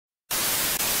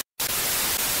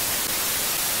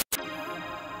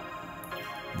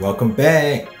Welcome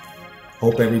back.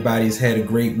 Hope everybody's had a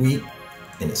great week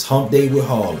and it's hump day with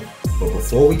Harlee. But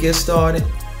before we get started,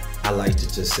 I'd like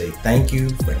to just say thank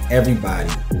you for everybody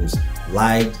who's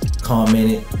liked,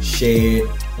 commented, shared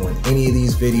on any of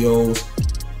these videos.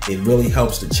 It really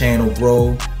helps the channel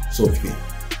grow. So if you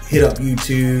hit up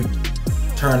YouTube,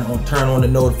 turn on the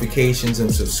notifications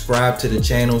and subscribe to the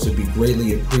channels, it'd be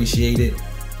greatly appreciated.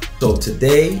 So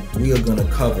today we are going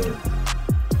to cover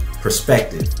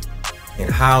perspective and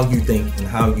how you think and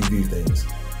how you view things.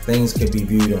 Things can be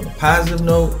viewed on a positive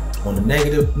note, on a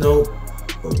negative note,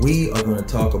 but we are going to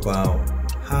talk about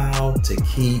how to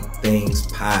keep things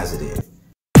positive.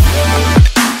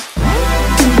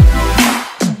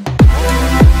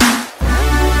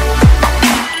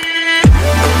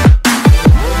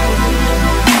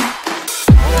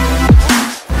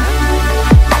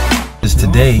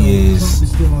 Today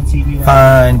is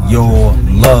find your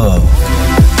love.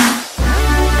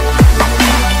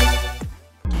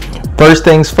 First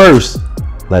things first,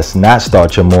 let's not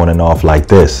start your morning off like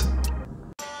this.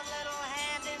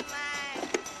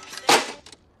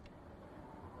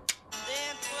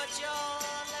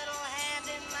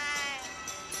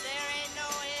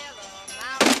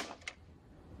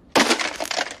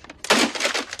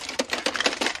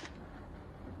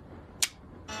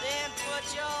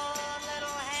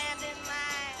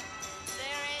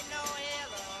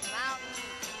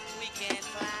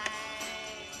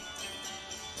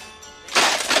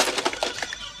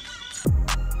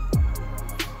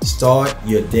 Start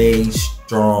your day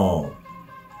strong.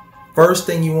 First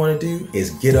thing you want to do is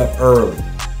get up early.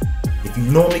 If you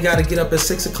normally got to get up at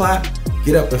 6 o'clock,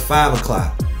 get up at 5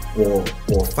 o'clock or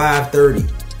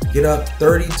 5:30. Get up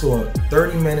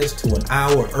 30 minutes to an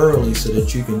hour early so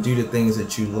that you can do the things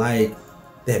that you like,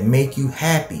 that make you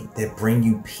happy, that bring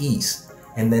you peace.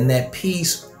 And then that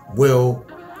peace will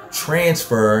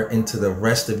transfer into the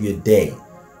rest of your day.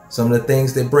 Some of the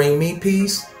things that bring me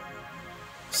peace: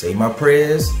 say my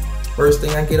prayers first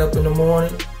thing I get up in the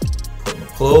morning, put my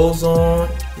clothes on,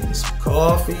 get me some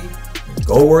coffee, and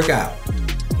go work out.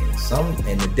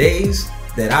 And the days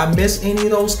that I miss any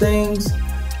of those things,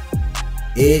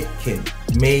 it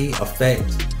may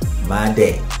affect my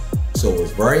day. So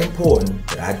it's very important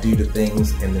that I do the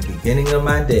things in the beginning of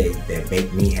my day that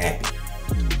make me happy.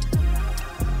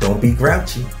 Don't be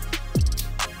grouchy.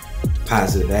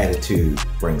 Positive attitude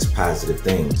brings positive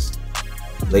things.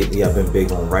 Lately, I've been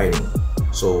big on writing,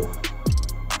 so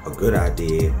a good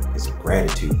idea is a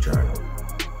gratitude journal.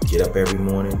 Get up every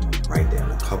morning, write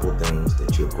down a couple things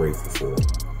that you're grateful for,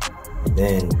 and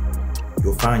then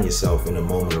you'll find yourself in a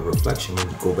moment of reflection when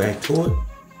you go back to it,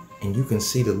 and you can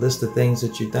see the list of things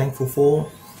that you're thankful for.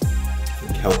 It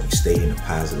can help you stay in a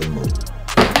positive mood.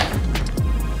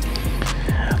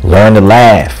 Learn to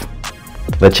laugh.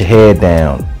 Let your head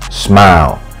down.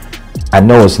 Smile. I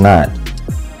know it's not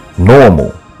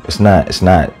normal. It's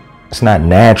not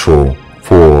natural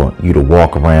for you to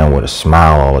walk around with a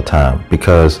smile all the time,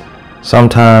 because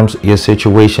sometimes your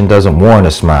situation doesn't warrant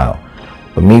a smile.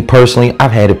 But me personally,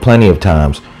 I've had it plenty of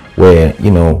times where,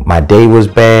 my day was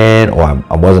bad or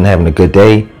I wasn't having a good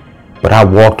day, but I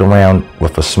walked around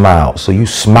with a smile. So you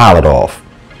smile it off.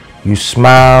 You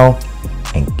smile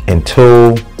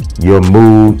until your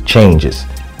mood changes.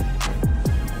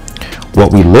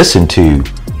 What we listen to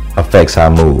affects our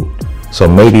mood. So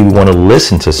maybe we want to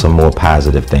listen to some more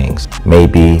positive things.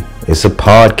 Maybe it's a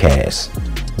podcast.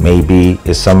 Maybe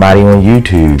it's somebody on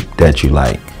YouTube that you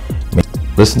like.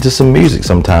 Listen to some music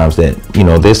sometimes that,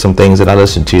 there's some things that I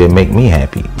listen to that make me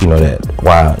happy,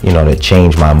 that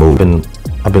change my mood.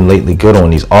 I've been lately good on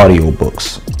these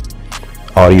audiobooks.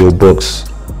 Audiobooks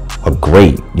are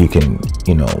great. You can,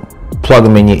 plug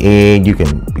them in your ear. You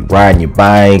can be riding your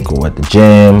bike or at the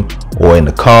gym or in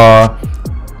the car.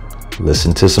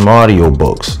 Listen to some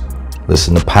audiobooks.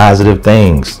 Listen to positive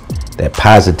things. That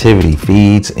positivity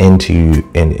feeds into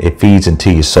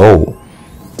your soul.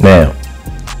 Now,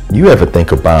 you ever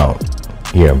think about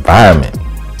your environment?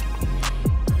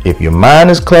 If your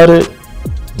mind is cluttered,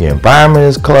 your environment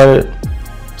is cluttered,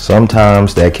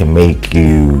 sometimes that can make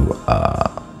you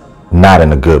not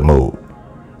in a good mood.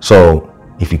 So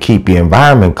if you keep your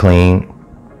environment clean,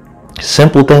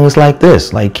 simple things like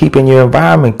this, like keeping your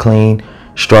environment clean,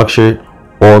 structured,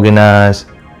 organized,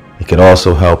 it can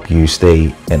also help you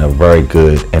stay in a very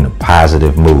good and a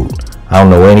positive mood. I don't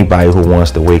know anybody who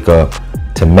wants to wake up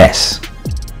to mess.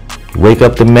 You wake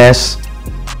up to mess,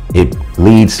 it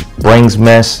brings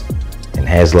mess, and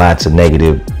has lots of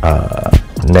negative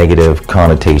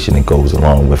connotation that goes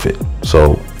along with it.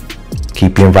 So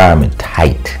keep your environment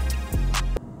tight.